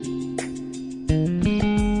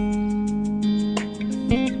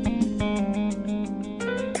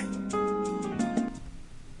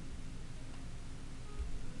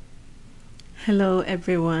Hello,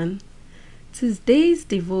 everyone. Today's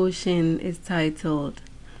devotion is titled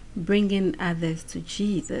Bringing Others to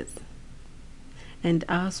Jesus, and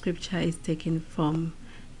our scripture is taken from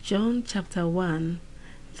John chapter 1,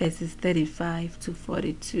 verses 35 to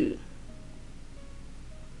 42.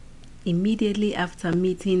 Immediately after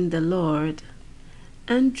meeting the Lord,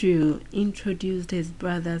 Andrew introduced his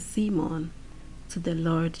brother Simon to the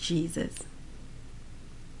Lord Jesus.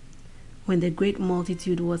 When the great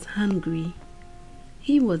multitude was hungry,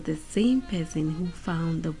 he was the same person who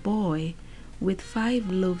found the boy with 5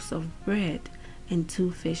 loaves of bread and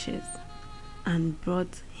 2 fishes and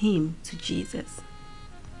brought him to Jesus.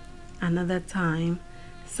 Another time,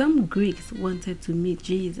 some Greeks wanted to meet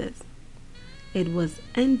Jesus. It was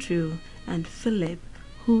Andrew and Philip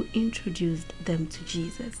who introduced them to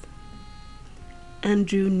Jesus.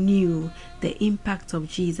 Andrew knew the impact of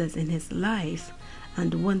Jesus in his life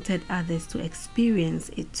and wanted others to experience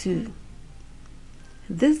it too.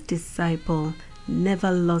 This disciple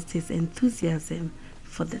never lost his enthusiasm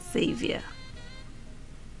for the Savior.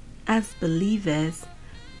 As believers,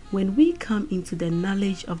 when we come into the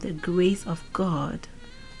knowledge of the grace of God,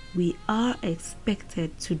 we are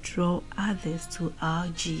expected to draw others to our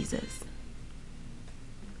Jesus.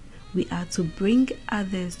 We are to bring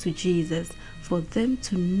others to Jesus for them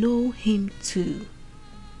to know Him too.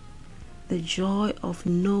 The joy of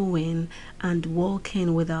knowing and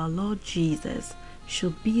walking with our Lord Jesus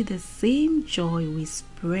should be the same joy we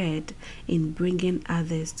spread in bringing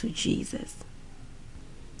others to Jesus.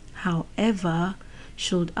 However,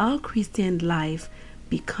 should our Christian life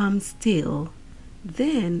become stale,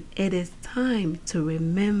 then it is time to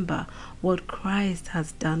remember what Christ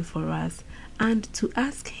has done for us and to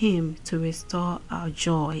ask Him to restore our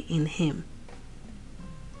joy in Him.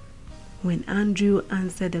 When Andrew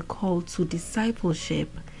answered the call to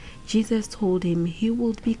discipleship, Jesus told him he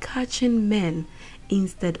would be catching men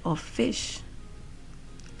instead of fish.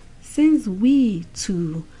 Since we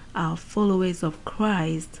too are followers of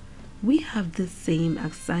Christ, we have the same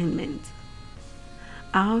assignment.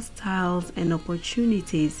 Our styles and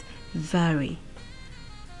opportunities vary,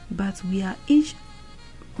 but we are each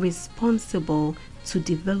responsible to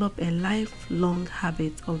develop a lifelong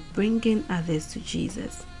habit of bringing others to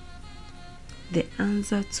Jesus. The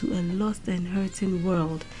answer to a lost and hurting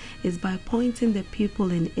world is by pointing the people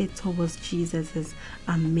in it towards Jesus'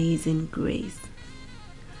 amazing grace.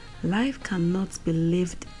 Life cannot be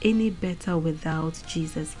lived any better without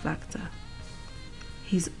Jesus factor.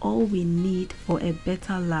 He's all we need for a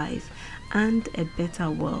better life and a better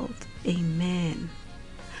world. Amen.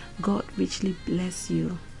 God richly bless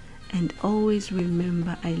you, and always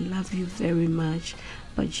remember, I love you very much,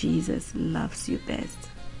 but Jesus loves you best.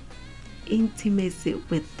 Intimacy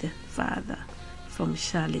with the Father from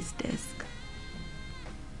Charlie's Desk.